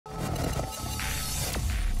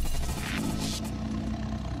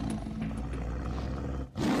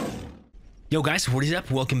Yo guys, what is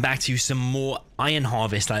up? Welcome back to some more Iron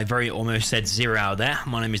Harvest. I very almost said zero out there.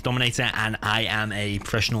 My name is DoMiNaToR and I am a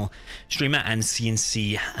professional streamer and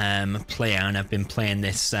CNC player, and I've been playing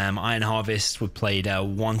this Iron Harvest. We've played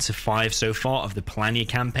 1 to 5 so far of the Polania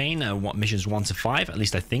campaign. What missions 1 to 5? At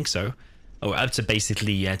least I think so. Or up to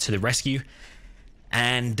basically to the rescue.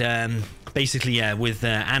 And basically with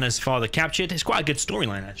Anna's father captured, it's quite a good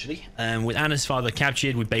storyline actually. With Anna's father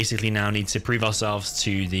captured, we basically now need to prove ourselves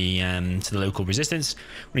to the local resistance.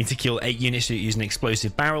 We need to kill 8 units using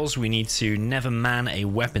explosive barrels. We need to never man a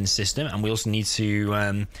weapon system, and we also need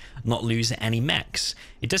to not lose any mechs.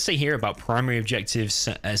 It does say here about primary objectives,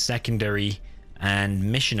 secondary, and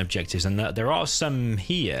mission objectives, and there are some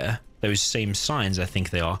here. Those same signs, I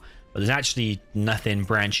think they are. But there's actually nothing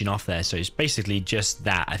branching off there, so it's basically just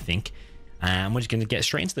that, I think. And we're just going to get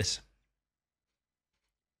straight into this.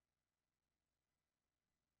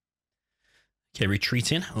 Okay,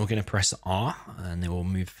 retreating. We're going to press R, and then we'll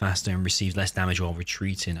move faster and receive less damage while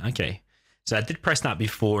retreating. Okay, so I did press that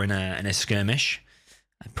before in a skirmish.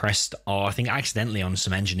 I pressed R, I think accidentally, on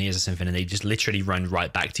some engineers or something, and they just literally run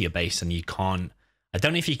right back to your base, and you can't... I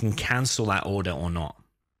don't know if you can cancel that order or not.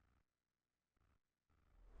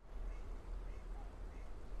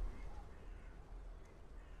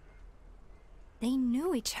 They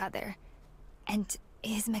knew each other. And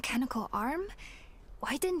his mechanical arm?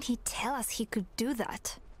 Why didn't he tell us he could do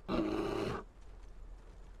that?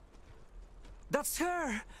 That's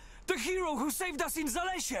her! The hero who saved us in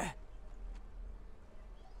Zalesie!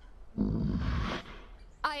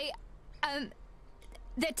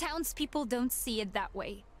 The townspeople don't see it that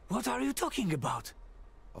way. What are you talking about?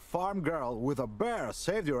 A farm girl with a bear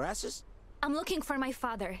saved your asses? I'm looking for my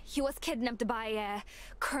father. He was kidnapped by,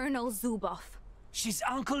 Colonel Zubov. She's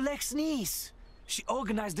Uncle Lex's niece. She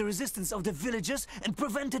organized the resistance of the villagers and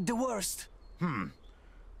prevented the worst.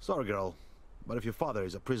 Sorry, girl. But if your father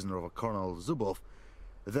is a prisoner of a Colonel Zubov,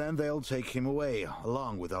 then they'll take him away,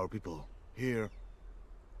 along with our people. Here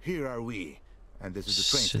are we. And this is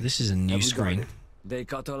the train. So this is a new screen. They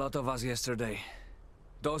caught a lot of us yesterday.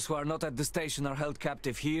 Those who are not at the station are held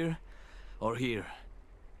captive here or here.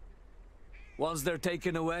 Once they're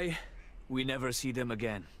taken away, we never see them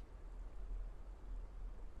again.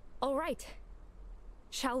 All right.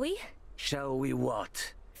 Shall we? Shall we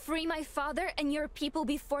what? Free my father and your people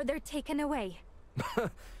before they're taken away.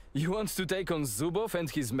 You want to take on Zubov and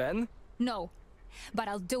his men? No, but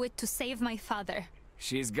I'll do it to save my father.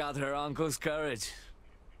 She's got her uncle's courage.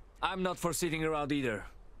 I'm not for sitting around either.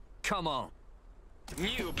 Come on.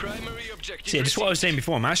 New primary objective. So yeah, just what I was saying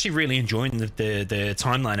before, I'm actually really enjoying the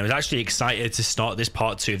timeline. I was actually excited to start this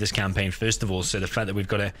part 2 of this campaign, first of all. So the fact that we've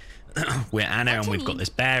got a... we're Anna, and we've got this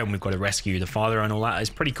bear, and we've got to rescue the father and all that is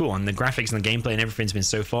pretty cool. And the graphics and the gameplay and everything's been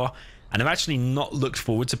so far. And I've actually not looked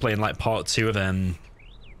forward to playing like part 2 of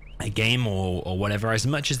a game or whatever as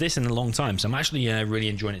much as this in a long time. So I'm actually really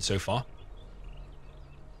enjoying it so far.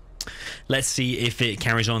 Let's see if it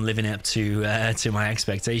carries on living up to my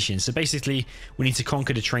expectations. So basically, we need to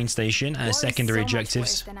conquer the train station. Secondary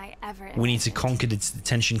objectives. We need to conquer the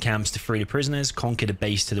detention camps to free the prisoners, conquer the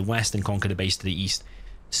base to the west, and conquer the base to the east.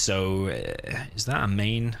 So, is that a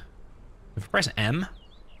main? If I press M,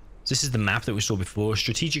 so this is the map that we saw before.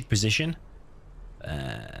 Strategic position.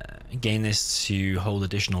 Gain this to hold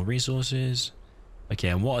additional resources. Okay,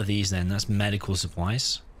 and what are these then? That's medical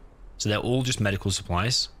supplies. So they're all just medical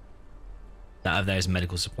supplies. That over there is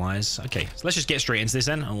medical supplies. Okay, so let's just get straight into this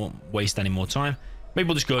then. I won't waste any more time. Maybe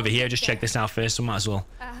we'll just go over here, just check this out first. So might as well.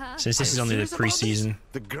 Since this is only the pre-season.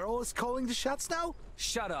 The girl is calling the shots now?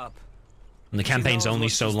 Shut up. And the campaign's only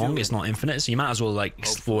so long, it's not infinite, so you might as well like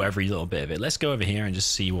explore every little bit of it. Let's go over here and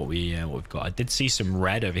just see what we've got. I did see some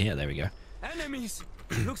red over here. There we go. Enemies.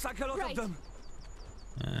 Looks like a lot of them.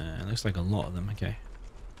 Looks like a lot of them. Okay.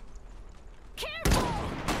 Careful!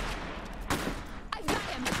 I've got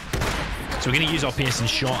him. So we're going to use our piercing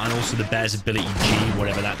shot and also the bear's ability G,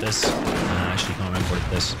 whatever that does. I actually can't remember what it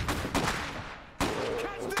does.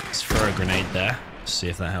 Let's throw a grenade there. See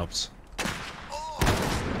if that helps.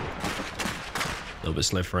 A little bit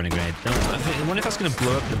slow throwing a grenade. I wonder if that's going to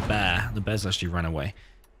blow up the bear. The bear's actually run away.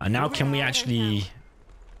 And now can we actually...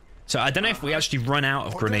 So I don't know if we actually run out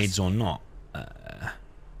of grenades or not.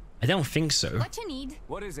 I don't think so. What you need?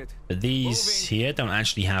 What is it? But these here don't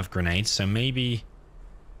actually have grenades, so maybe...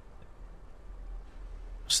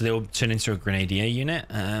 So they'll turn into a grenadier unit.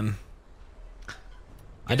 I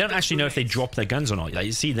don't actually know if they drop their guns or not. Like,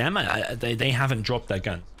 you see them? They haven't dropped their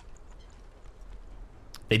guns.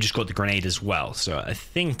 They just got the grenade as well, so I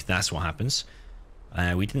think that's what happens.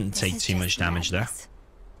 We didn't take too much damage there.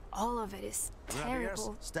 All of it is Grenadiers,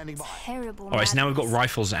 terrible. standing by. Terrible. All right, so now we've got madness.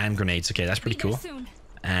 rifles and grenades. Okay, that's pretty Be there cool. soon.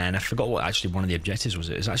 And I forgot what actually one of the objectives was.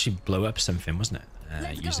 It was actually blow up something, wasn't it?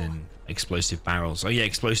 Let's go. Using explosive barrels. Oh yeah,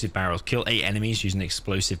 explosive barrels. Kill 8 enemies using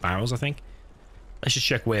explosive barrels, I think. Let's just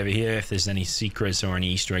check way over here if there's any secrets or any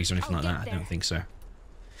Easter eggs or anything I'll like get that. I there. don't think so.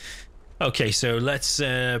 Okay, so let's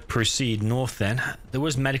proceed north then. There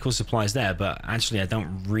was medical supplies there, but actually I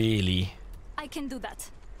don't really... I can do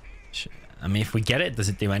that. I mean, if we get it, does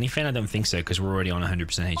it do anything? I don't think so, because we're already on 100%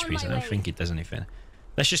 HP, so I my don't way. think it does anything.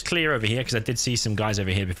 Let's just clear over here, because I did see some guys over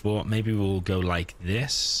here before. Maybe we'll go like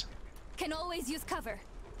this. Can always use cover.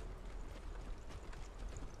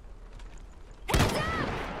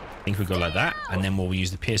 I think we go like that, and then we'll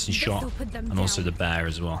use the piercing This shot, will put them and also down. the bear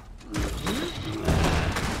as well. So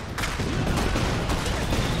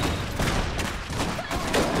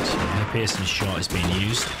the piercing shot is being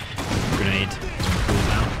used. Grenade is on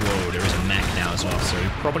cooldown. Whoa, there is a mech now as well, so we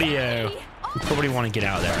probably want to get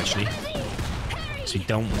out of there actually. So we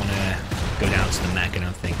don't want to go down to the mech, I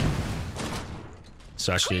don't think.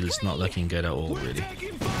 So actually, it's not looking good at all, really.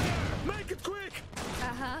 Taking fire! Make it quick!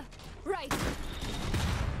 Uh-huh. Right.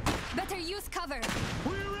 Better use cover.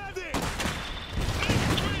 We're ready!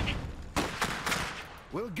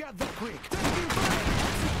 We'll get there quick. Taking fire!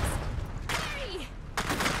 Hurry!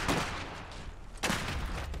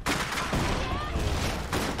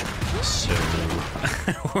 So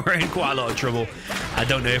we're in quite a lot of trouble. I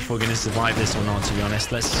don't know if we're going to survive this or not, to be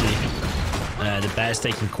honest. Let's see. The bear's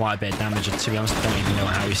taking quite a bit of damage, and to be honest, I don't even know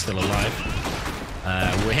how he's still alive.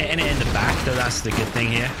 We're hitting it in the back, though. That's the good thing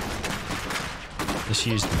here. Let's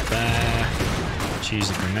use the bear. Let's use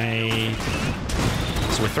a grenade.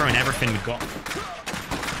 So we're throwing everything we've got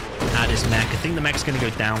at this mech. I think the mech's going to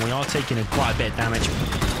go down. We are taking quite a bit of damage,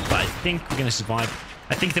 but I think we're going to survive.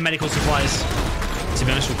 I think the medical supplies, to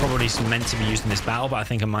be honest, were probably meant to be used in this battle, but I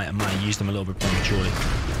think I might have used them a little bit prematurely.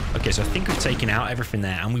 Okay, so I think we've taken out everything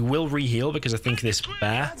there, and we will re-heal because I think this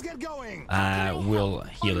bear Let's get going! will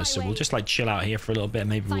heal us. So we'll just like chill out here for a little bit.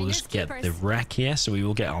 Maybe we'll just get the wreck here. So we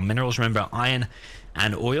will get our minerals. Remember, iron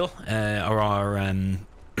and oil are our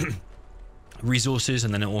resources,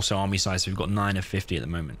 and then also army size. So we've got 9 of 50 at the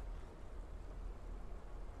moment.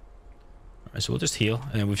 All right, so we'll just heal,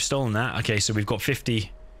 and we've stolen that. Okay, so we've got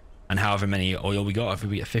 50 and however many oil we got. If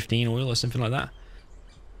we get 15 oil or something like that.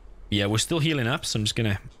 Yeah, we're still healing up, so I'm just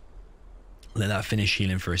gonna let that finish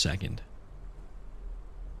healing for a second.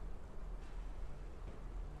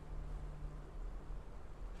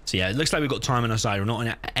 So yeah, it looks like we've got time on our side. We're not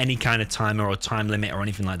on any kind of timer or time limit or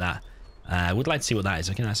anything like that. I would like to see what that is.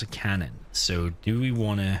 Okay, that's a cannon. So do we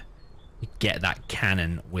want to get that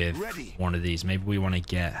cannon with one of these? Maybe we want to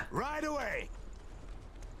get... Right away!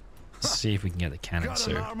 Let's see if we can get the cannon. Got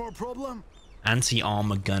an armor problem?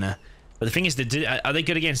 Anti-armor gunner. But the thing is, are they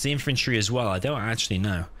good against the infantry as well? I don't actually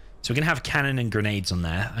know. So we're going to have cannon and grenades on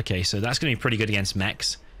there. Okay, so that's going to be pretty good against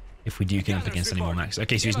mechs. If we do come up against any more mechs.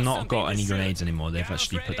 Okay, so he's not got any grenades anymore. They've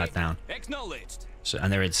actually put that down. So,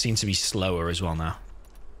 and it seems to be slower as well now.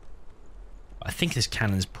 I think this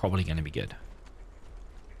cannon's probably going to be good.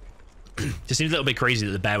 Just seems a little bit crazy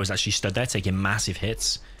that the bear was actually stood there taking massive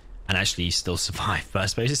hits and actually still survived. But I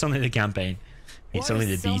suppose it's only the campaign. It's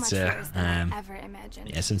only the beta.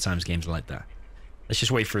 Yeah, sometimes games are like that. Let's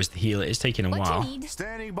just wait for us to heal. It is taking a while.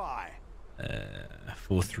 Standing by.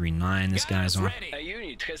 439 this guy's on. A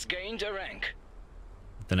unit has gained a rank.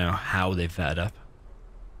 Don't know how they've vetted up.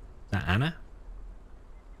 Is that Anna?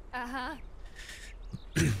 Uh-huh.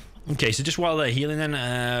 Okay, so just while they're healing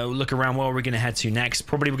then, look around where we're going to head to next.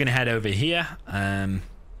 Probably we're going to head over here.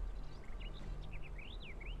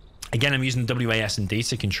 Again, I'm using WAS and D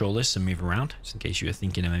to control this and move around, just in case you were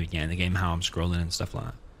thinking of maybe getting the game how I'm scrolling and stuff like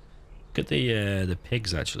that. Look at the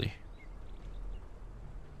pigs, actually.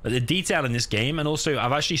 But the detail in this game, and also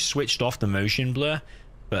I've actually switched off the motion blur,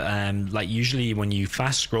 but like usually when you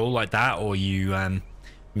fast scroll like that or you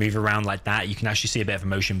move around like that, you can actually see a bit of a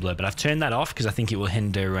motion blur, but I've turned that off because I think it will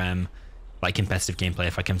hinder like competitive gameplay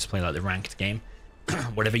if I come to play like the ranked game.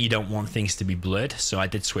 Whatever, you don't want things to be blurred, so I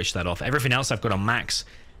did switch that off. Everything else I've got on max.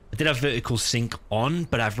 I did have vertical sync on,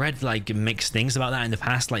 but I've read like mixed things about that in the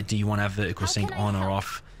past, like do you want to have vertical sync on or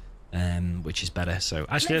off? Which is better. So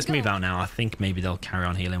actually let's move out now. I think maybe they'll carry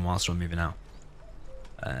on healing whilst we're moving out.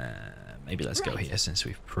 Maybe let's go here since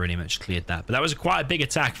we've pretty much cleared that. But that was quite a big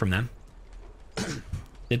attack from them.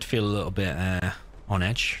 Did feel a little bit on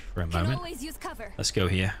edge for a moment. Let's go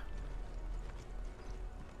here.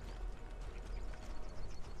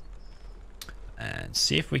 And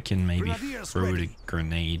see if we can maybe throw a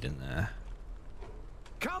grenade in there.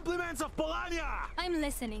 Compliments of Polania! I'm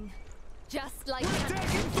listening. Just like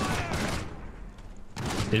Taking fire!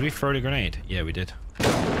 Did we throw the grenade? Yeah, we did. Yeah.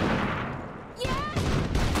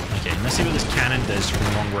 Okay, let's see what this cannon does from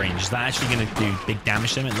long range. Is that actually going to do big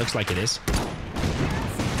damage to them? It looks like it is.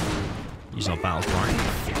 Use our battle cry.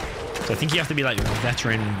 So I think you have to be like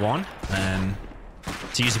veteran 1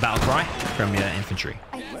 to use the battle cry from your infantry.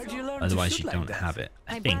 Otherwise, you don't have it.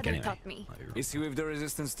 I think, anyway. Taught me. Is he with the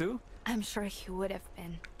resistance too? I'm sure he would have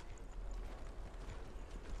been.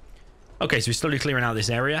 Okay, so we're slowly clearing out this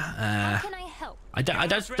area. How can I help? I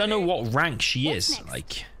don't know what rank she What's is. next?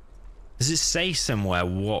 Like, does it say somewhere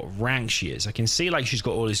what rank she is? I can see like she's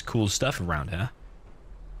got all this cool stuff around her,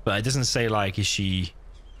 but it doesn't say like is she.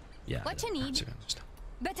 Yeah. What you need?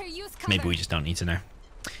 Better use cover. Maybe we just don't need to know.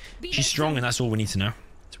 Be She's there strong, soon. and that's all we need to know.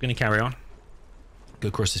 So we're gonna carry on. Go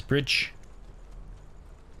across this bridge.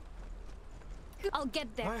 I'll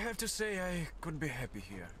get there. I have to say I couldn't be happy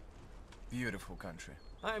here. Beautiful country.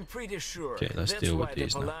 I'm pretty sure Okay, let's that's deal why with the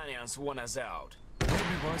these now. Polanians want us out. Maybe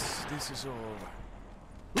once this is all over.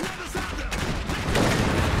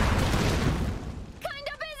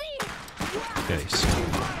 Kinda busy. Okay. So.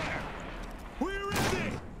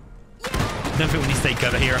 I don't think we need to take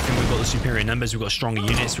cover here. I think we've got the superior numbers. We've got stronger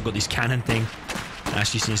units. We've got this cannon thing. It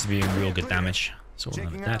actually seems to be doing real good damage. So all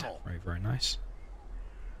of that. Very, very nice.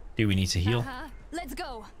 Do we need to heal? Let's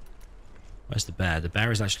go. Where's the bear? The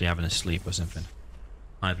bear is actually having a sleep or something.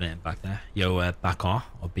 I've let him back there. Yo, Bakar,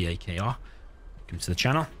 or B-A-K-R. Welcome to the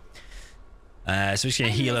channel. So we're just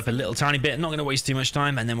going to heal up a little tiny bit. Not going to waste too much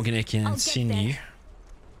time. And then we're going to continue.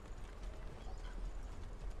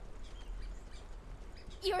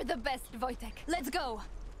 You're the best, Wojtek. Let's go.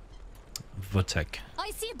 Votek.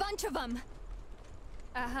 I see a bunch of them.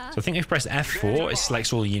 So I think if you press F4, it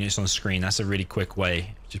selects all the units on the screen. That's a really quick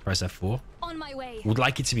way. Just press F4. On my way. Would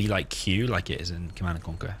like it to be like Q, like it is in Command &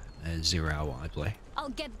 Conquer 0 hour I play. I'll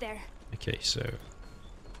get there. Okay, so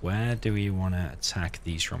where do we want to attack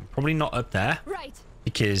these from? Probably not up there. Right.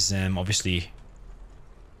 Because obviously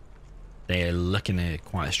they're looking at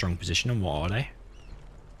quite a strong position. And what are they?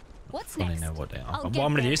 What's I don't next? know what they are. I'll What get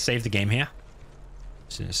I'm going to do there. is save the game here.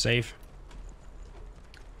 So save.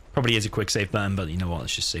 Probably is a quick save button, but you know what?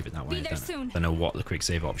 Let's just save it that way. Be there soon. Don't know what the quick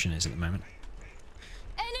save option is at the moment.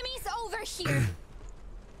 Enemies over here.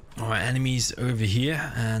 All right, enemies over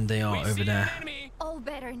here, and they are over there. All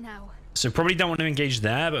better now. So probably don't want to engage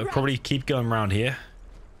there, but we'll probably keep going around here.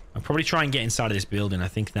 I'll probably try and get inside of this building. I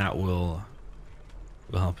think that will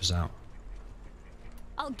help us out.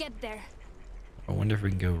 I'll get there. I wonder if we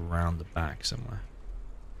can go around the back somewhere.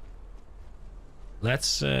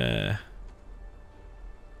 Let's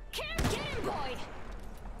Get him, boy.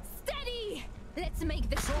 Steady. Let's make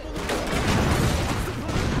this.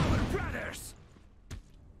 Brothers!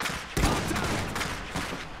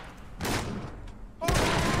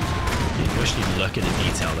 you actually look at the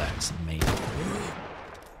detail there. It's amazing.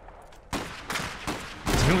 So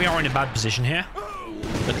I think we are in a bad position here.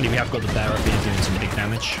 Luckily we have got the bear up here doing some big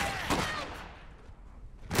damage.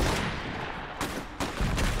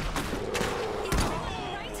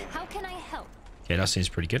 Right? How can I help? Okay, that seems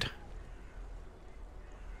pretty good.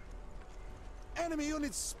 Enemy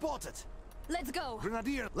units spotted. Let's go.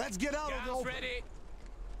 Grenadier, let's get out of the open. Ready?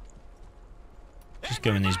 Just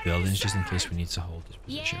go in these buildings just in case we need to hold this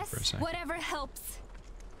position Yes, for a second. whatever helps.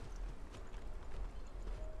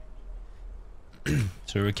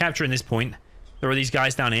 So we're capturing this point. There are these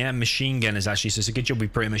guys down here, machine gunners actually, so it's a good job we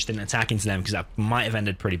pretty much didn't attack into them because that might have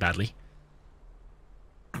ended pretty badly.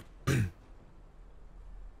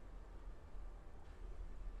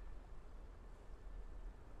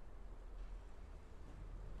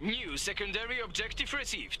 New secondary objective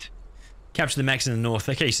received. Capture the mechs in the north.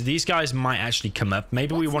 Okay, so these guys might actually come up.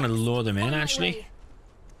 Maybe we What's want to next? lure them in On my actually. way.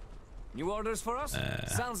 New orders for us?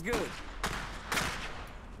 Sounds good.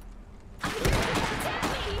 Attack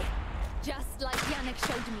me! Just like Yannick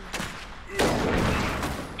showed me.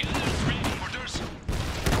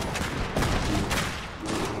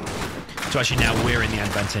 So actually now we're in the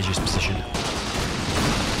advantageous position.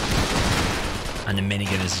 And the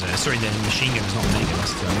minigun is, sorry, the machine gun is not minigun.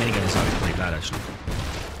 The minigun is actually pretty bad actually.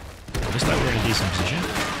 Looks like we're in a decent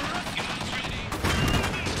position.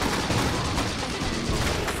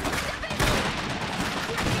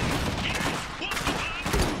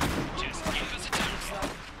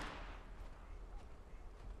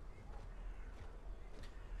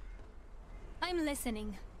 I'm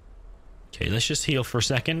listening. Okay, let's just heal for a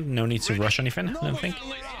second. No need to rush anything, I don't think.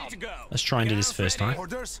 Let's try and do this first time.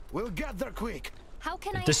 Orders, we'll get there quick. How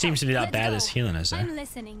can I This seems to be that help? bad Let's as go. healing us, though. I'm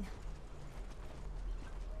listening.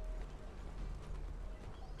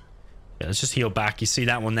 Yeah, let's just heal back. You see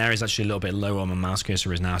that one there is actually a little bit lower on my mouse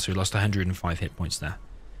cursor is now, so we lost 105 hit points there.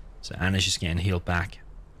 So Anna's just getting healed back.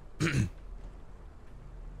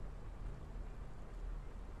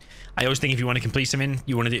 I always think if you want to complete something,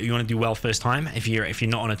 you want to do well first time. If you're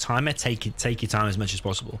not on a timer, take your time as much as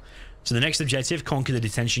possible. So the next objective: conquer the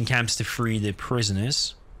detention camps to free the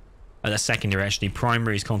prisoners. That's secondary, actually.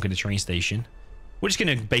 Primary is conquer the train station. We're just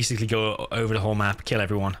going to basically go over the whole map, kill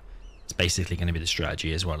everyone. It's basically going to be the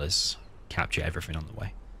strategy, as well as capture everything on the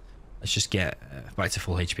way. Let's just get back to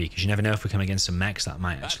full HP, because you never know if we come against some mechs that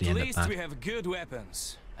might actually end up bad. At least we have good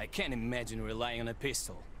weapons. I can't imagine relying on a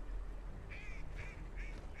pistol.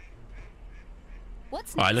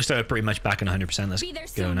 What's Alright, looks like we're pretty much back on 100%. Let's Be there go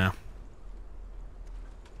soon. now.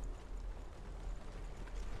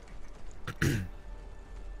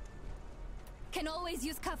 Can always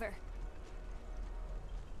use cover.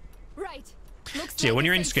 Right. Looks So yeah, like when a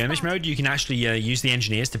you're in safe skirmish spot. mode, you can actually use the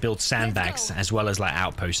engineers to build sandbags, go. as well as like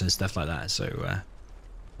outposts and stuff like that. So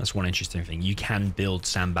that's one interesting thing. You can build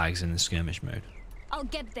sandbags in the skirmish mode. I'll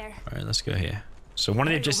get there. Alright, let's go here. So one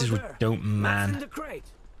of the Hey, objectives over we there. don't What's in man. the crate?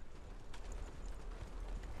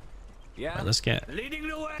 Yeah. Right, let's get Leading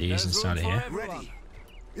the way. these There's inside of room for here. everyone. Ready.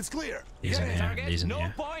 It's clear. These in here, these in No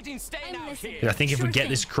here. point in staying I'm out listening. here. 'Cause I think if we Sure get thing.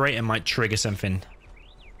 this crate, it might trigger something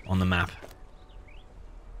on the map.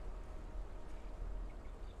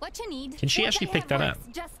 What you need? Can she What actually I pick have that up?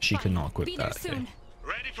 works just She could fine. not equip Be there that, okay. soon.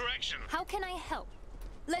 Ready for action. How can I help?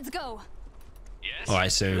 Let's go. Yes.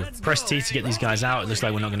 Alright, so press T to get these guys out. It looks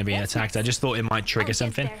like we're not going to be attacked. I just thought it might trigger I'll get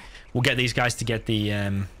something. there. We'll get these guys to get the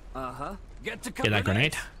Uh-huh. Get to get that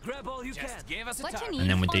grenade. Grab all you can. Just give us a What you target. need? And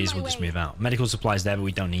then with On these, my we'll just way. move out. Medical supplies there, but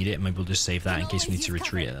we don't need it. Maybe we'll just save that in Can case we need always to use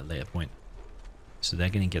retreat cover. at a later point. So they're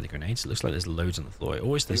going to get the grenades. It looks like there's loads on the floor. It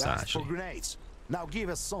always does You that, asked for actually. grenades. Now give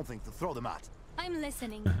us something to throw them at. I'm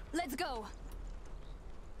listening. Let's go.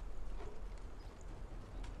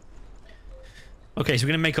 Okay, so we're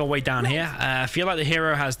going to make our way down here. I feel like the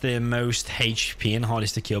hero has the most HP and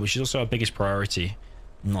hardest to kill, but she's also our biggest priority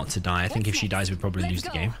not to die. I think if What's she dies, next? we'd probably Let's lose the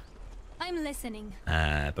go. game. I'm listening.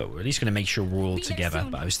 But we're at least going to make sure we're all Be there together.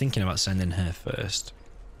 soon. But I was thinking about sending her first.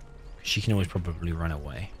 She can always probably run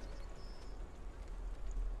away.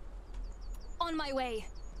 On my way.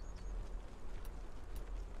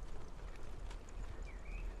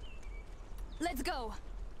 Let's go.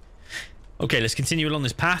 Okay, let's continue along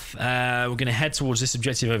this path. We're going to head towards this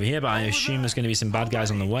objective over here, but I assume there's going to be some bad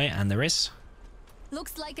guys on the way, and there is.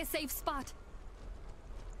 Looks like a safe spot.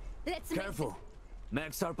 Let's Careful.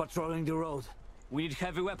 Mechs are patrolling the road. We need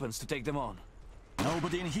heavy weapons to take them on.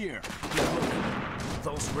 Nobody in here.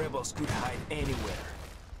 Those rebels could hide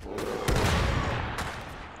anywhere.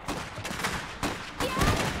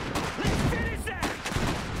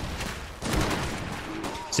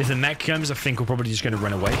 So if the mech comes, I think we're probably just going to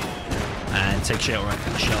run away and take shelter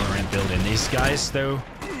and build in. These guys, though,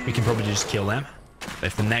 we can probably just kill them. But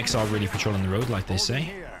if the mechs are really patrolling the road, like they say,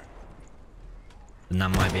 Here. then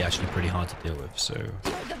that might be actually pretty hard to deal with. So You're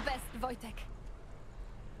the best, Wojtek.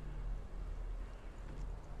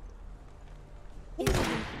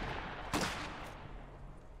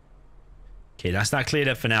 okay, that's that cleared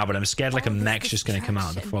up for now. But I'm scared like a All this mech's just going to come out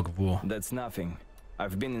of the distraction. fog of war. That's nothing.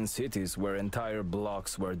 I've been in cities where entire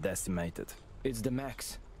blocks were decimated. It's the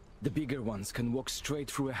mechs. The bigger ones can walk straight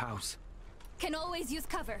through a house. Can always use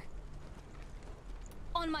cover.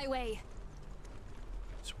 On my way.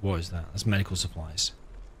 So what is that? That's medical supplies.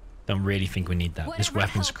 Don't really think we need that. This Whatever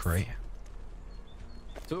weapons helps. crate.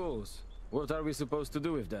 Tools. What are we supposed to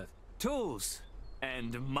do with that? Tools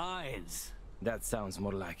and mines. That sounds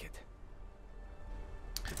more like it.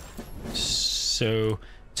 So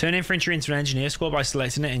turn infantry into an engineer squad by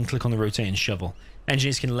selecting it and click on the rotating shovel.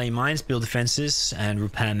 Engineers can lay mines, build defenses, and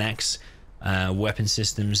repair mechs, weapon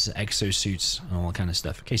systems, exosuits, and all that kind of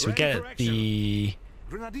stuff. Okay, so we Ready for get action. the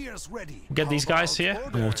Grenadiers ready. we'll get these How guys about here,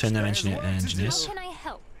 and we'll orders? turn them There's work to engineers. How can I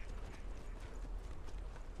help?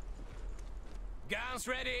 Guns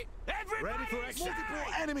ready. Ready for action.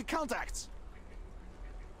 Multiple enemy contacts.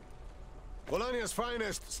 Polania's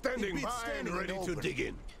finest, standing Beats by and standing ready in to open. dig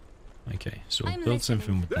in. Okay, so we'll I'm build listening.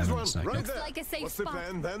 something with There's them in one a second. right Looks there. like a safe What's spot. the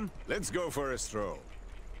plan then? Let's go for a stroll.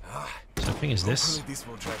 So I think it's this. Hopefully this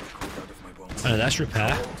will drive the cold out of my bones. Oh, that's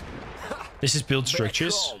repair. This is build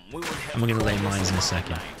structures, and we're going to lay mines in a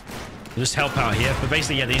second. We'll just help out here. But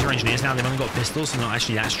basically, yeah, these are engineers now. They've only got pistols, so they're not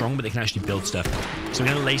actually that strong, but they can actually build stuff. So we're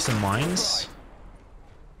going to lay some mines.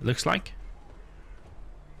 It looks like.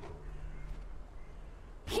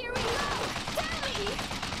 Here we go! Damn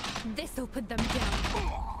me! This'll put them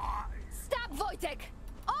down. Stop, Wojtek!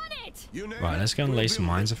 On it! You name Right, it, let's go and we'll lay some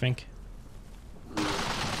build mines, I it. think.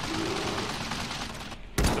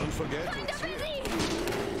 Don't forget. Find a busy!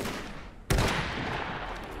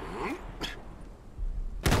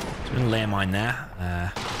 So we're going to lay a mine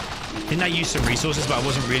there. I think that used some resources, but I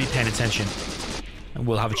wasn't really paying attention. And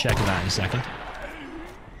we'll have a check of that in a second.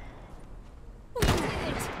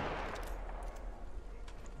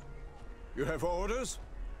 You have orders?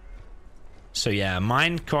 So yeah,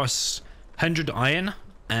 mine costs 100 iron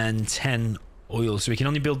and 10 oil. So we can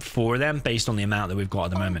only build 4 of them based on the amount that we've got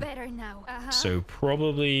at the moment. Better now. So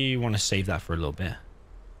probably want to save that for a little bit. They're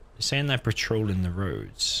saying they're patrolling the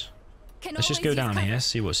roads. Let's just go down here,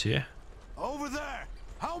 see what's here. Over there!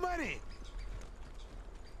 How many?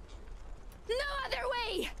 No other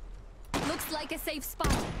way! Looks like a safe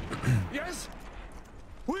spot. Yes?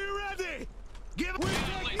 We're ready! Give me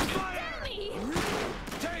fire!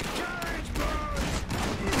 Take courage, boys!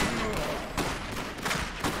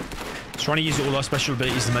 Trying to use all our special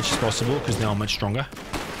abilities as much as possible because they are much stronger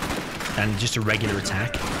than just a regular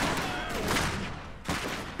attack.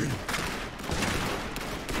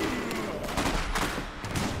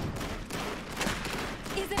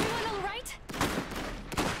 Is everyone all right?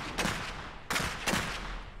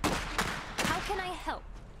 How can I help?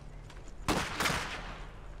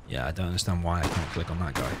 Yeah, I don't understand why I can't click on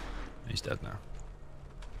that guy. He's dead now.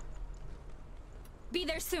 Be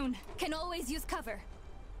there soon. Can always use cover.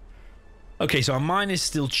 Okay, so our mine is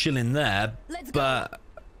still chilling there, but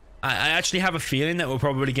I actually have a feeling that we're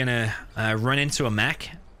probably gonna run into a mech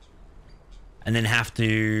and then have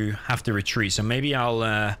to retreat. So maybe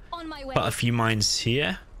I'll put a few mines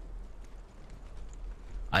here.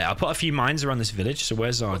 I'll put a few mines around this village. So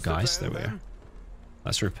where's our guys? There we go.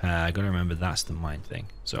 Let's repair. I gotta remember that's the mine thing.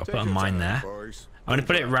 So I'll put a mine there. I'm gonna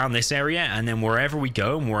put it around this area, and then wherever we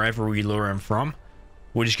go and wherever we lure them from,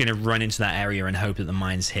 we're just gonna run into that area and hope that the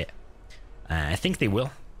mines hit. I think they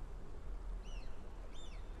will.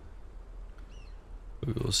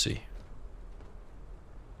 We will see.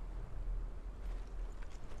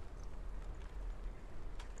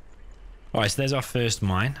 Alright, so there's our first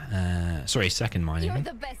mine. Sorry, second mine even.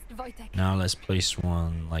 You're the best, Wojtek. Now let's place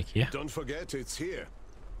one like here. Don't forget it's here.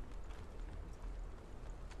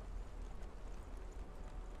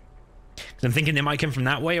 I'm thinking they might come from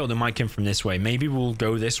that way or they might come from this way. Maybe we'll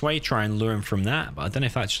go this way, try and lure them from that, but I don't know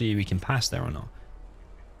if actually we can pass there or not.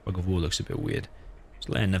 Fog of War looks a bit weird.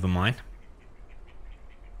 So never mind.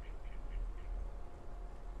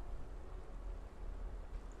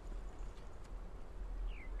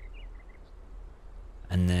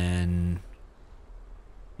 And then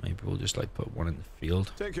maybe we'll just like put one in the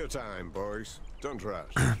field. Take your time, boys. Don't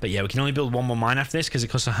rush. But yeah, we can only build one more mine after this because it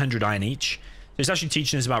costs 100 iron each. So it's actually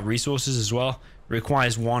teaching us about resources as well. It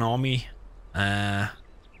requires one army,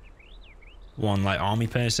 one like army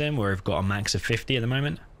person, where we've got a max of 50 at the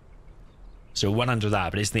moment. So one under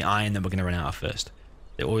that, but it's the iron that we're going to run out of first.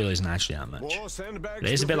 The oil isn't actually that much. But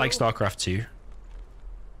it is a bit like StarCraft 2.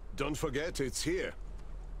 Don't forget it's here.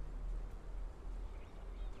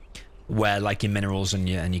 Where like your minerals and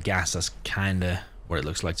your gas, that's kind of what it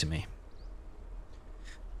looks like to me.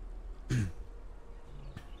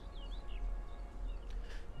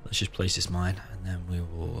 Let's just place this mine and then we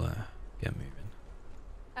will get moving.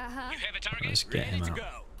 You have a target. Let's get him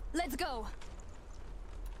out. Let's go.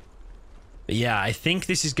 But yeah, I think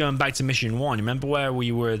this is going back to mission 1. Remember where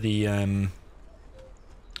we were the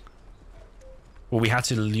well, we had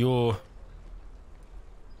to lure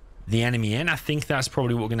the enemy in? I think that's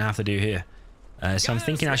probably what we're gonna have to do here. So I'm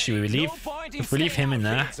thinking actually we leave, if we leave him in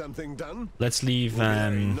there, let's leave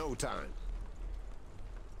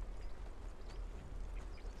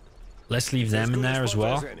let's leave them in there as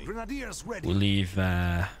well. We'll leave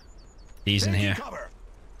these in here.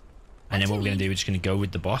 And then what we're going to do, we're just going to go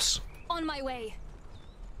with the boss. On my way.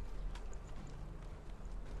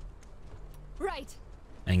 Right.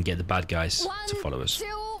 And get the bad guys to follow us. 1,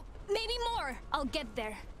 2, maybe more. I'll get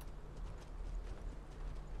there.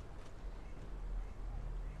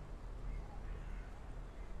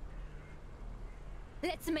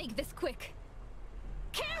 Let's make this quick.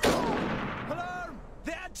 Careful! Alarm!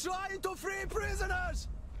 They are trying to free prisoners!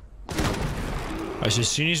 Alright, so as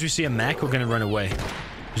soon as we see a mech, we're going to run away.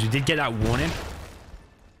 Because we did get that warning.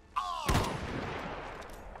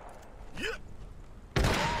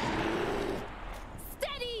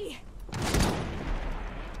 Steady!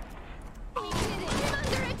 We did it! I'm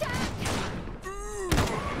under attack!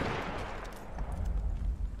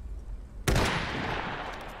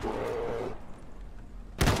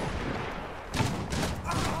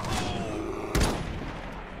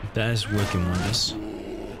 That is working wonders.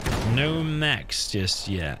 No mechs just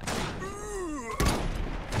yet.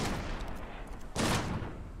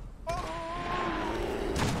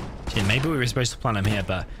 Yeah, maybe we were supposed to plan them here,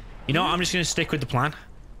 but you know what? I'm just going to stick with the plan.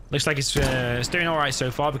 Looks like it's doing alright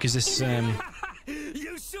so far because this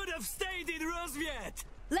You should should have stayed in Rozviet.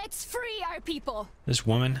 Let's free our people. This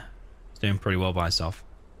woman is doing pretty well by herself.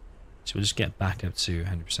 So we'll just get back up to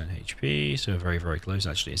 100% HP. So very, very close,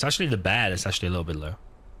 actually. It's actually the bear that's actually a little bit low.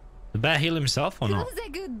 The bear heal himself or not? Who's a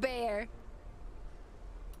good bear?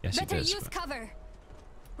 Yes, he Better does. use cover.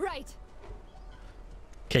 Right.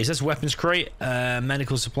 Okay, so that's weapons crate,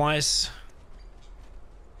 medical supplies.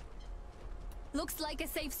 Looks like a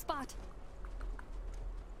safe spot.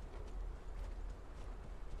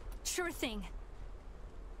 Sure thing.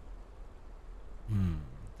 Don't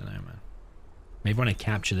know, man. Maybe when I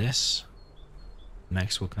capture this,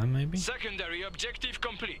 next will come, maybe? Secondary objective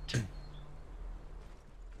complete.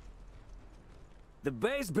 The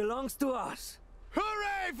base belongs to us.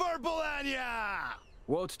 Hooray for Polania!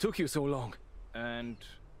 What took you so long? And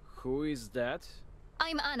who is that?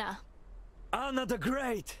 I'm Anna. Anna the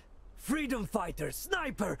Great. Freedom fighter,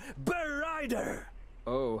 sniper, bear rider.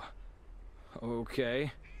 Oh,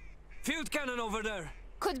 okay. Field cannon over there.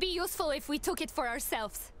 Could be useful if we took it for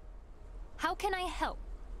ourselves. How can I help?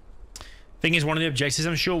 Thing is, one of the objectives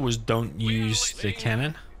I'm sure was don't use the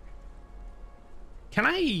cannon. Can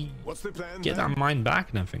I What's the plan get then? that mine back?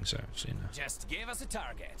 I don't think so. Actually, no. Just give us a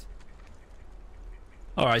target.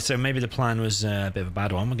 Alright, so maybe the plan was a bit of a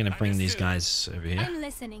bad one. We're going to bring these guys over here. I'm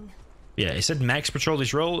listening. Yeah, it said mechs patrol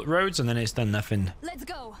these roads, and then it's done nothing Let's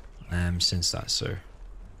go. since that, so...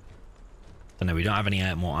 Don't know, we don't have any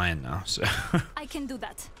more iron now, so... I can do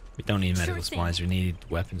that. We don't need medical Sure supplies, we need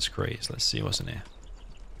weapons crates. Let's see what's in here.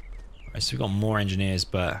 Alright, so we've got more engineers,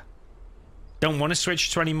 but... Don't want to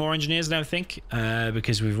switch to any more engineers, I don't think,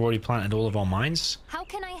 because we've already planted all of our mines. How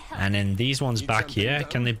can I help? And then these ones Need back something here, done?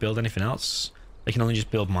 can they build anything else? They can only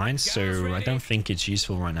just build mines, so I don't think it's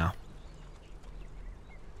useful right now.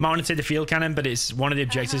 Might want to take the field cannon, but it's one of the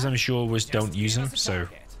objectives I'm sure was don't use them, so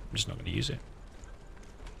I'm just not going to use it.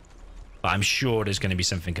 But I'm sure there's going to be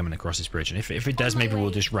something coming across this bridge, and if it does, maybe we'll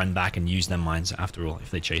just run back and use them mines after all, if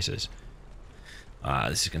they chase us.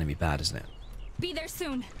 This is going to be bad, isn't it? Be there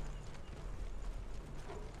soon.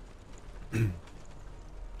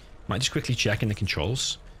 Might just quickly check in the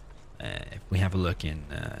controls. If we have a look in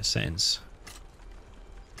settings.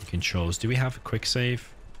 Controls, do we have a quick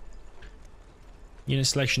save? Unit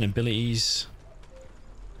selection, abilities,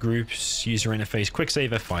 groups, user interface, quick save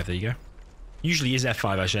F5, there you go. Usually is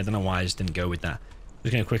F5 actually, I don't know why I just didn't go with that. I'm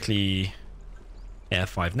just going to quickly hit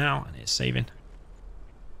F5 now, and it's saving.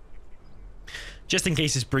 Just in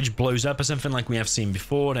case this bridge blows up or something like we have seen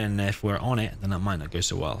before, then if we're on it, then that might not go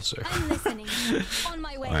so well, so... I'm listening. On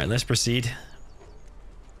my way. Alright, let's proceed.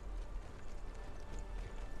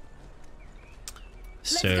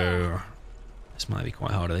 So, go. this might be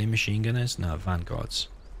quite hard. Are they machine gunners? No, vanguards.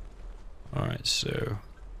 Alright, so...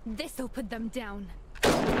 This'll put them down.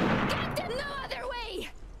 Captain, no other way!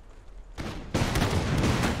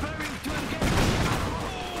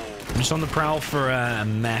 I'm just on the prowl for a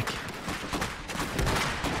mech.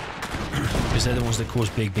 Because they're the ones that cause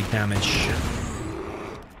big damage.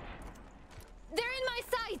 They're in my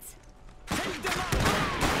sights!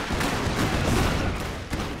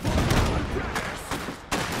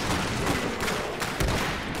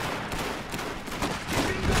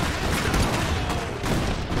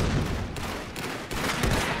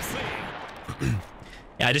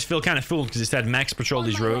 Yeah, I just feel kind of fooled because it said max patrol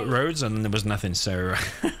these roads and there was nothing, so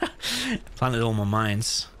planted all my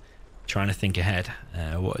mines. Trying to think ahead.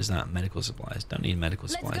 What is that? Medical supplies. Don't need medical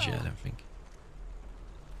supplies yet, I don't think.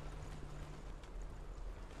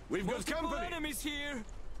 We've got company. Enemies here.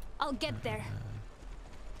 I'll get there.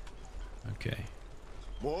 Okay.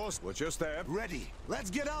 Boss, what's your step? Ready.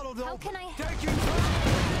 Let's get out of the... How can I help? Taking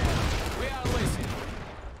fire. We are listening.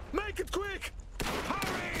 Make it quick!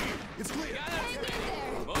 Hurry! It's clear. Hang in there!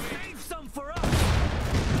 Save some for us.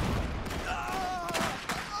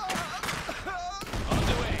 On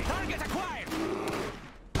the way. Target acquired.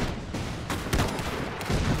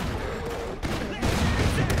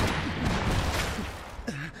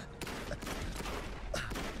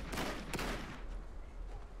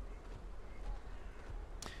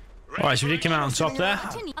 Alright, so we did come out on top there.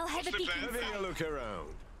 I'll have a peek Having a inside. look around.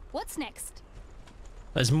 What's next?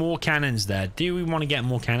 There's more cannons there. Do we want to get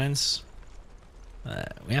more cannons?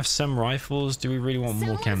 We have some rifles. Do we really want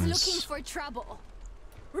more Someone's cannons? looking for trouble.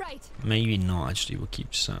 Right, Maybe not, actually. We'll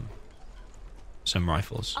keep some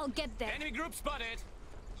rifles. I'll get there. Enemy group spotted.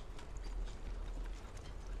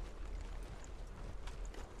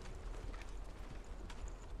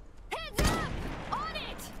 Heads up! On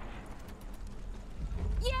it!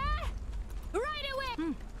 Yeah! Right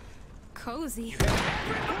away! Cozy.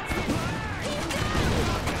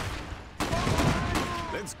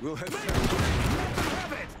 We'll have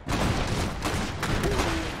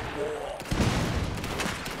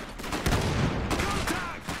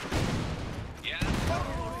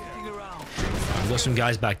got some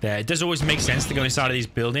guys back there. It does always make sense to go inside of these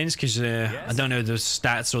buildings because I don't know the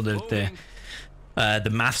stats or the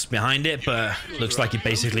maths behind it, but looks like it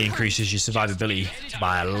basically increases your survivability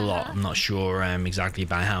by a lot. I'm not sure exactly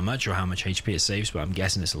by how much or how much HP it saves, but I'm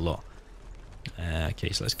guessing it's a lot.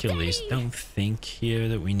 Okay, so let's kill these. Don't think here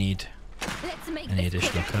that we need any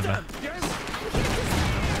additional cover.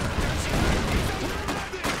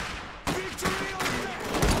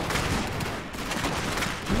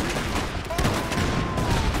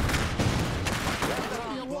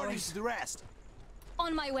 The rest.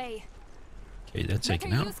 On my way. Okay, they're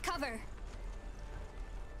taken out. Use cover.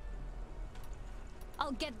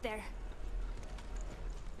 I'll get there.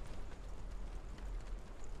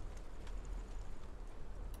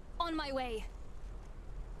 On my way.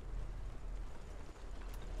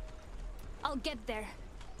 I'll get there.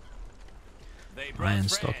 Iron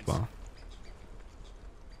stockpile.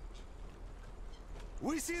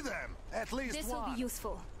 We see them. At least This one. will be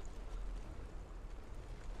useful.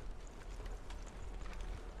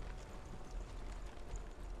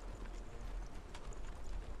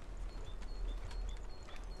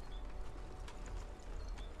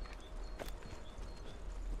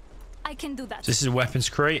 I can do that. So this is a weapons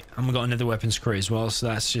crate, and we've got another weapons crate as well, so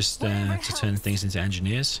that's just to turn things into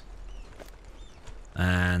engineers.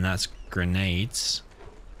 And that's grenades.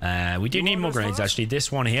 We do need more grenades actually.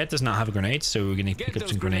 This one here does not have a grenade, so we're going to pick up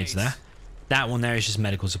some grenades there. That one there is just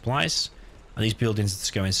medical supplies. And these buildings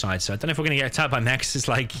just go inside, so I don't know if we're going to get attacked by mechs. It's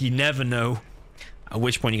like you never know at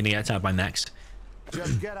which point you're going to get attacked by mechs.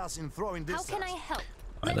 Just get us in throwing How can I help?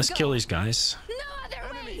 Alright, let's kill these guys. No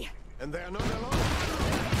other way. And they are not alone.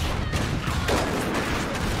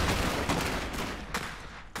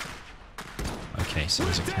 Okay, so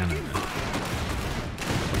there's a cannon there.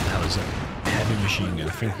 What the hell is it? Heavy machine gun.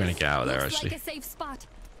 I think we're going to get out of there, Looks actually. like a safe spot.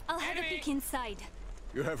 I'll have a peek inside.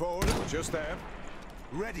 You have order. Just there.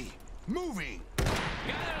 Ready. Moving.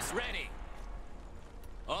 Gunners ready.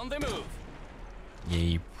 On the move. Yeah,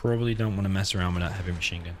 you probably don't want to mess around with that heavy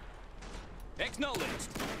machine gun. Acknowledged.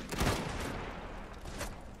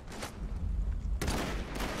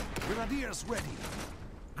 Grenadiers ready.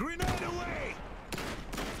 Grenade away.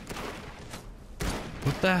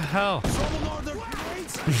 What the hell? Someone order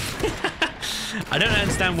grenades. I don't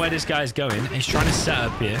understand where this guy's going. He's trying to set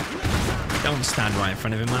up here. Don't stand right in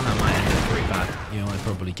front of him, man. That might end up pretty bad. You know, I'd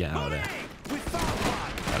probably get out of there.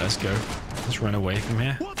 Right, let's go. Let's run away from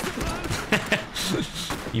here.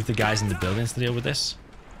 Leave the guys in the buildings to deal with this.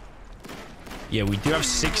 Yeah, we do have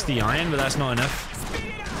 60 iron, but that's not enough.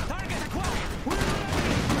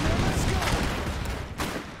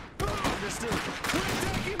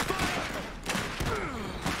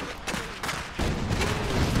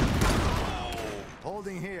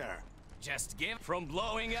 Holding here. Just give from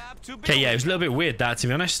blowing up to Okay, yeah, it was a little bit weird that, to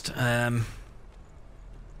be honest. To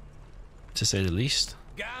say the least.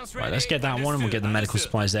 Right, let's get that one and we'll get the medical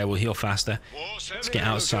supplies there. We'll heal faster. Let's get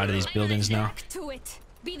outside of these buildings now. To it.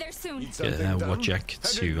 Be there soon. Get Wojciech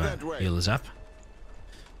to heal us up.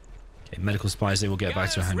 Okay, medical supplies there. We'll get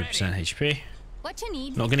back to 100% HP. What you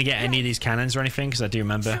need? Not going to get any of these cannons or anything because I do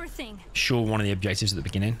remember. Sure thing. Sure, one of the objectives at the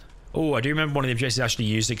beginning. Oh, I do remember one of the objectives actually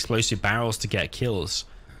used explosive barrels to get kills.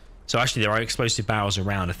 So actually, there are explosive barrels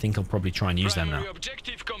around. I think I'll probably try and use them now.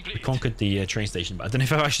 We conquered the train station, but I don't know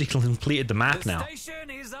if I've actually completed the map now. The station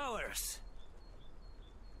is ours.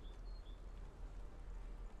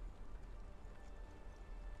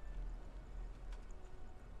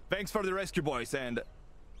 Thanks for the rescue, boys, and...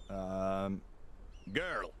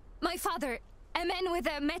 girl. My father, a man with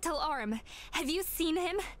a metal arm. Have you seen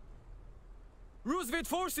him? Roosevelt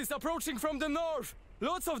forces approaching from the north.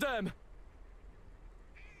 Lots of them.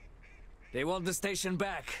 They want the station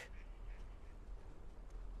back.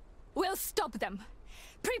 We'll stop them.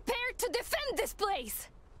 Prepare to defend this place.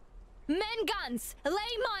 Men guns, lay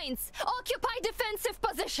mines, occupy defensive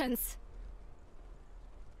positions.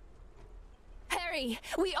 Hurry,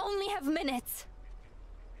 we only have minutes.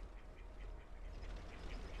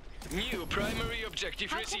 New primary objective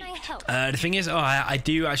How can I received. help? The thing is, I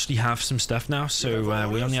do actually have some stuff now, so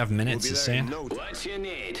we only have minutes, it's saying. What you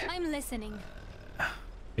need? I'm listening.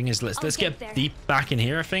 Thing is, let's get get there. deep back in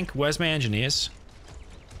here, I think. Where's my engineers?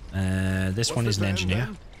 This one is an engineer.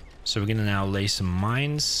 So we're gonna now lay some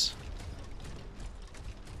mines.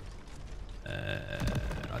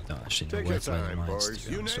 I don't actually know Take where your to lay the time, mines. boys. to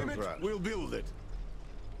be You honest. name it, we'll build it.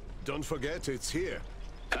 Don't forget, it's here.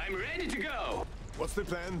 I'm ready to go. What's the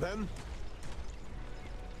plan then?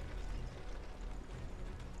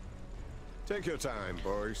 Take your time,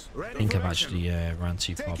 boys. I think I've actually run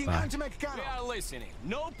too far Taking back. We are listening.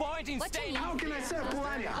 No point in What you staying. need? How can I say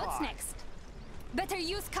Polania? What's next? Better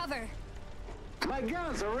use cover. My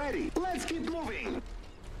guns are ready. Let's keep moving.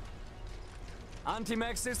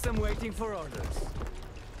 Anti-mech system waiting for orders.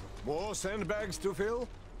 More sandbags to fill?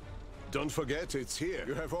 Don't forget it's here.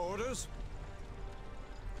 You have orders?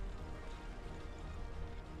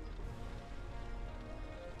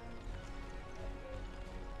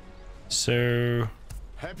 So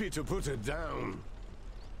Happy to put it down.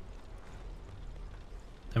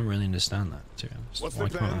 don't really understand that, to be honest. What's Why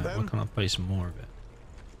the plan, why then? can't I play some more of it?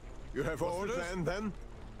 You have orders? And then?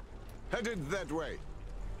 Headed that way.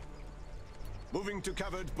 Moving to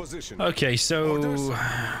covered position. Okay, so Orders?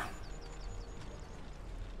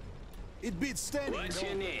 It beats standing. What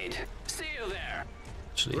you need? See you there.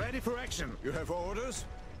 actually, Ready for action. You have orders?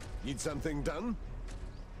 Need something done?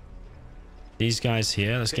 these guys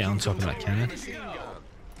here, let's get on top of that cannon. Machine gun.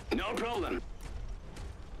 No problem.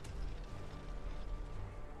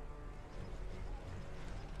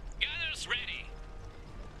 Gunners ready.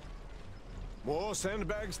 More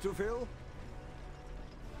sandbags to fill?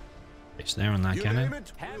 It's there on that You cannon. name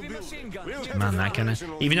it, Heavy we'll build machine it. gun. We'll Yeah. have Man it that cannon.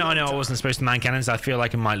 operational Even though I in know no I wasn't supposed to man cannons, I feel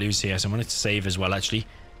like I might lose here, so I wanted to save as well, actually.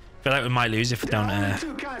 I feel like we might lose if we don't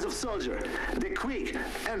two kinds of soldier, the quick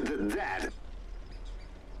and the dead.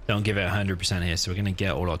 don't give it 100% here, so we're gonna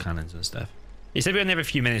get all our cannons and stuff. He said we only have a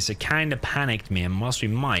few minutes. It kind of panicked me, and whilst we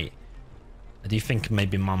might, I do think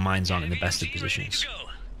maybe my minds aren't in the best of positions.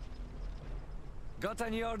 Got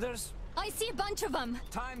any orders? I see a bunch of them.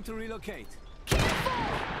 Time to relocate. Careful!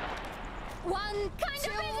 One kind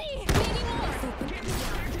of busy. Many more.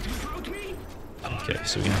 Okay,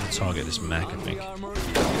 so we're gonna have to target this mech, I think. Armor.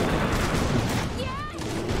 Yeah.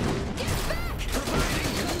 Get back.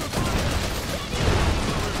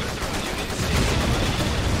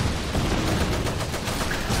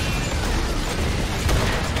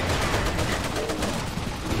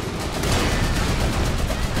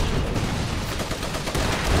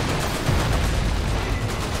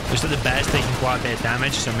 Looks like the bear's taking quite a bit of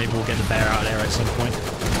damage, so maybe we'll get the bear out there at some point.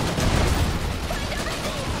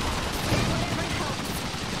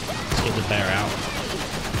 Let's get the bear out.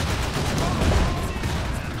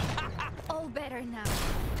 All better now.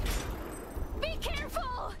 Be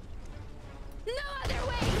careful. No other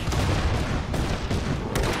way.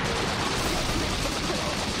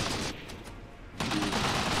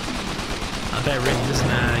 I bet it really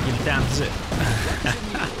doesn't give a damn, does it?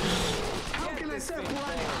 How can I set one?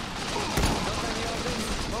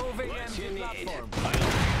 Moving empty platform.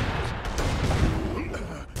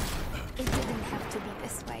 It didn't have to be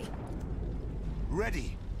this way.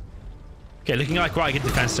 Ready. Okay, looking like quite a good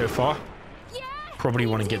defense so far. Yeah. Probably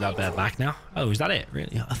want to get that bear back now. Oh, is that it?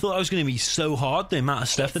 Really? I thought that was going to be so hard, the amount of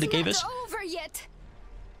stuff that it gave us. It's not over yet.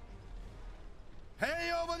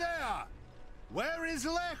 Hey, over there! Where is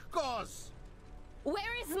Lechkos?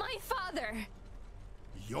 Where is my father?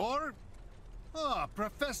 Your? Ah,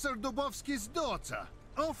 Professor Dubovsky's daughter.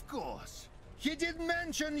 Of course. He didn't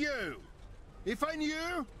mention you. If I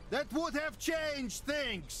knew, that would have changed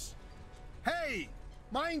things. Hey,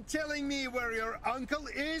 mind telling me where your uncle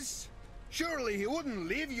is? Surely he wouldn't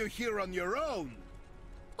leave you here on your own.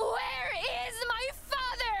 Where is my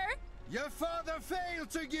father? Your father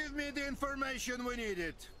failed to give me the information we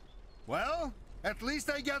needed. Well, at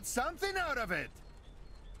least I got something out of it.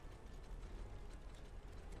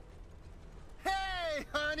 Hey,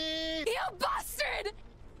 honey! You bastard!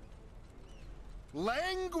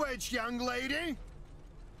 Language, young lady!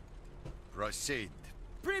 Proceed.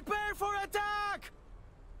 Prepare for attack!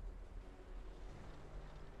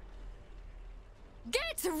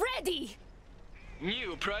 Get ready!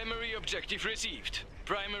 New primary objective received.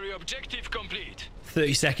 Primary objective complete.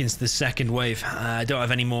 30 seconds to the second wave. I don't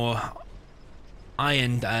have any more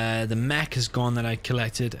iron. The mech is gone that I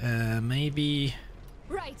collected. Maybe...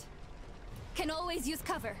 Right. Can always use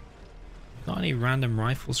cover. Got any random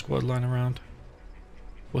rifle squad lying around?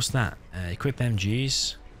 What's that? Equip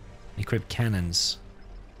MGs. Equip cannons.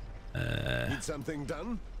 Need something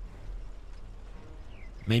done?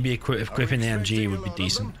 Maybe equipping the MG would be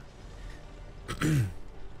decent.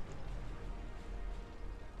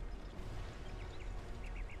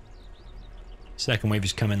 Second wave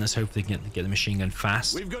is coming. Let's hope they can get the machine gun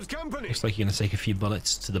fast. We've got company. Looks like you're gonna take a few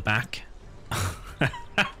bullets to the back.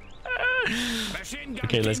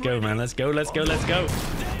 Okay, let's go, man. Let's go. Let's go. Let's go.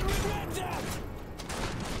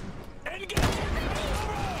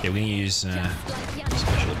 Okay, we're gonna use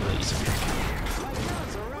special abilities.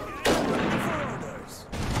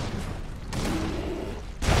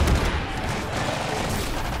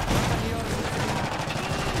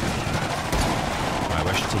 Alright,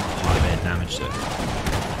 we should take quite a bit of damage though.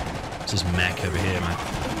 This is mech over here, man.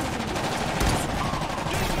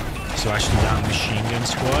 So actually down machine gun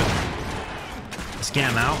squad. Let's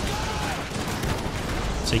get him out.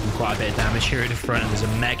 Taking quite a bit of damage here at the front, and there's a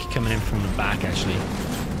mech coming in from the back, actually.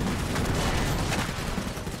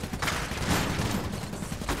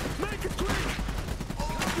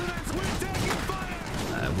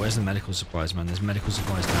 Where's the medical supplies, man? There's medical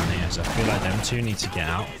supplies down here, so I feel like them two need to get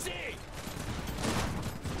out.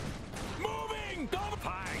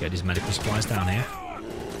 Get these medical supplies down here.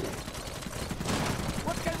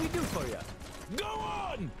 What can we do for you? Go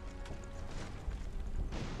on!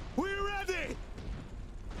 We're ready!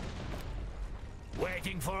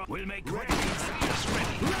 Waiting for... We'll make ready.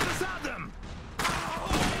 Let us at them! Oh,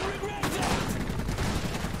 I regret that!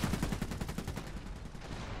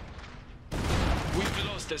 We've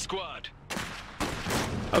lost the squad.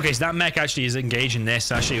 Okay, so that mech actually is engaging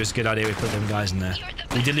this. Actually, it was a good idea we put them guys in there.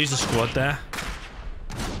 We did lose a squad there.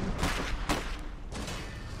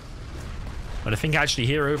 But I think actually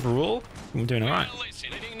here overall, we're doing alright.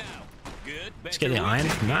 Let's get the iron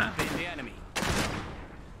from that.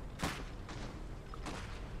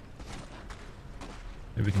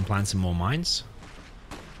 Maybe we can plant some more mines.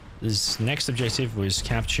 This next objective was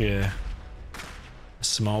capture a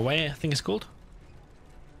small way, I think it's called.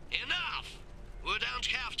 Enough! We don't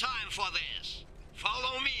have time for this.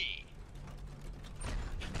 Follow me.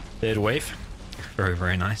 Third wave. Very,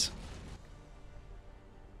 very nice.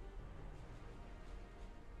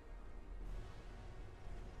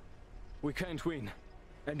 We can't win,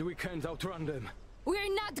 and we can't outrun them.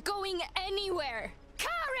 We're not going anywhere!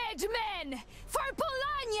 Courage, men! For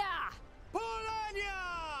Polania!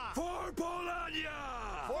 Polania! For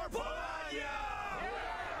Polania! For Polania!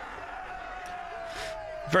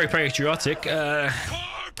 Very patriotic.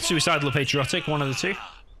 Suicidal or patriotic, one of the two.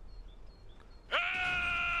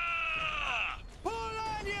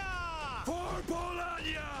 Polania! For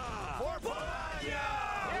Polania! For Polania!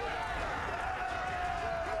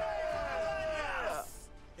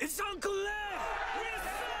 It's Uncle Le! We say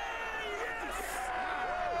yes!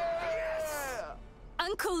 Yes!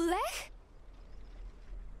 Uncle Lech?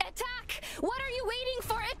 Attack! What are you waiting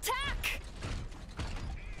for? Attack!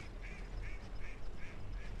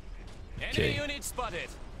 Okay. Enemy unit spotted.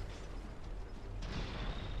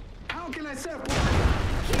 How can I support?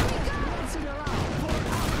 Here we go!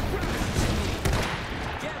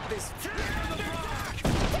 Get this.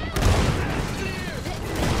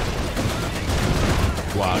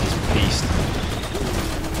 Wow, this beast.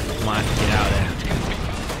 Might have to get out of there.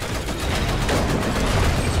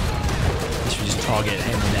 This should just target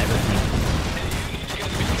him and everything.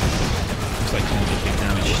 Looks like some big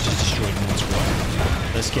damage. He's just destroyed one squad.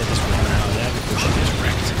 Let's get this woman out of there before she gets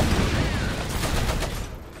wrecked.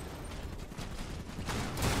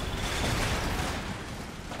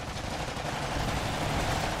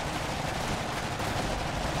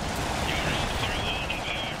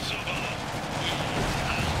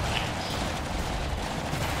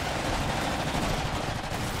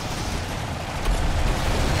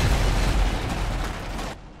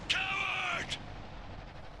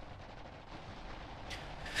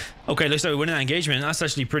 Okay, looks like we're winning that engagement. That's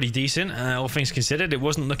actually pretty decent, all things considered. It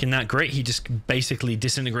wasn't looking that great. He just basically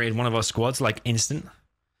disintegrated one of our squads, like, instant.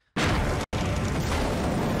 Love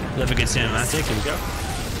a good cinematic. Here we go.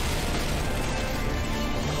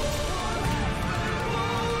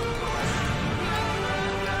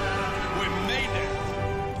 We made it!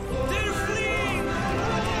 They're fleeing!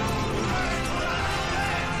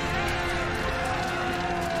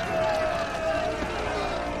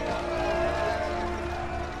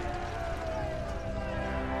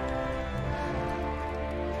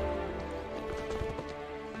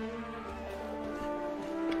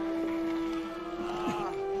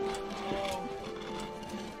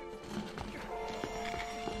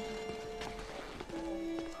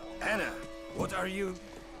 Anna, what are you?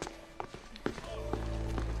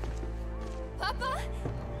 Papa?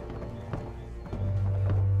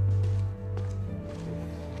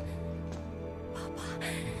 Papa?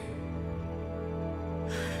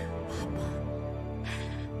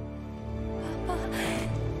 Papa?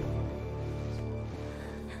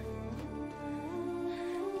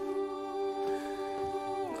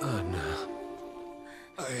 Anna,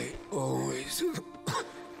 I always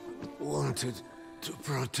wanted to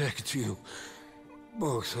protect you,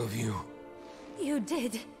 both of you. You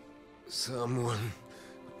did. Someone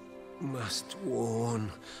must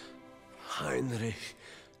warn Heinrich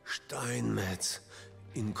Steinmetz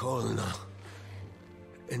in Kolna.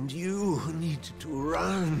 And you need to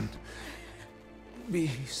run. Be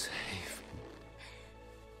safe.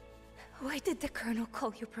 Why did the Colonel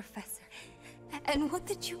call you Professor? And what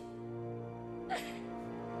did you...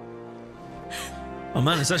 Oh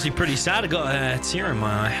man, it's actually pretty sad. I got a tear in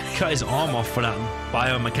my eye. Cut his arm off for that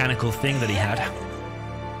biomechanical thing that he had.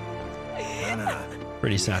 Anna,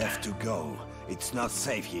 pretty sad. We have to go. It's not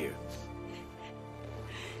safe here.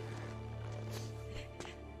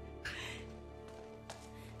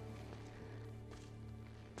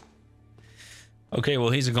 Okay, well,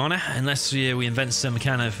 he's a goner. Unless we invent some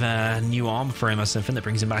kind of new arm for him or something that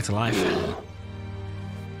brings him back to life.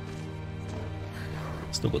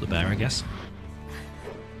 Still got the bear, I guess.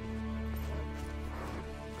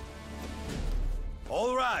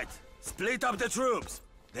 All right, split up the troops.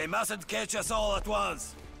 They mustn't catch us all at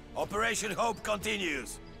once. Operation Hope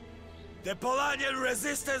continues. The Polanian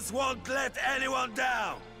resistance won't let anyone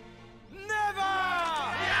down. Never!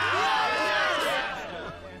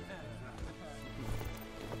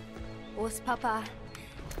 Was Papa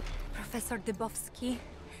Professor Dubowski?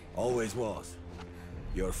 Always was.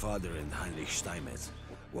 Your father and Heinrich Steinmetz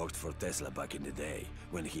worked for Tesla back in the day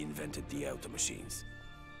when he invented the auto machines.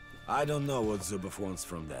 I don't know what Zubov wants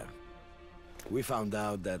from them. We found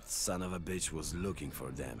out that son of a bitch was looking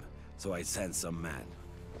for them, so I sent some men.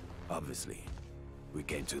 Obviously, we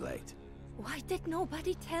came too late. Why did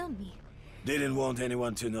nobody tell me? Didn't want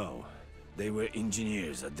anyone to know. They were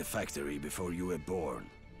engineers at the factory before you were born.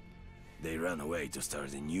 They ran away to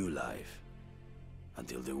start a new life,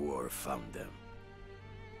 until the war found them.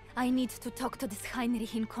 I need to talk to this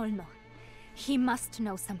Heinrich in Kolno. He must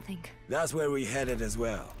know something. That's where we headed as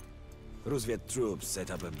well. Roosevelt troops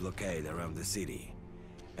set up a blockade around the city,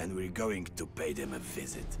 and we're going to pay them a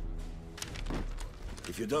visit.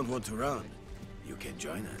 If you don't want to run, you can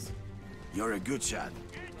join us. You're a good shot.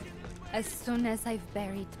 As soon as I've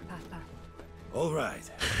buried Papa. All right.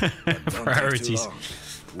 Priorities.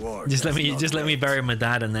 Just let me bury my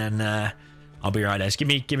dad, and then I'll be right there. Just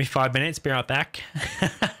give me 5 minutes. Be right back.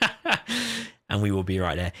 And we will be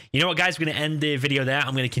right there. You know what, guys? We're gonna end the video there.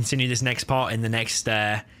 I'm gonna continue this next part in the next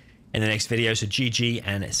video. So GG,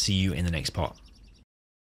 and see you in the next part.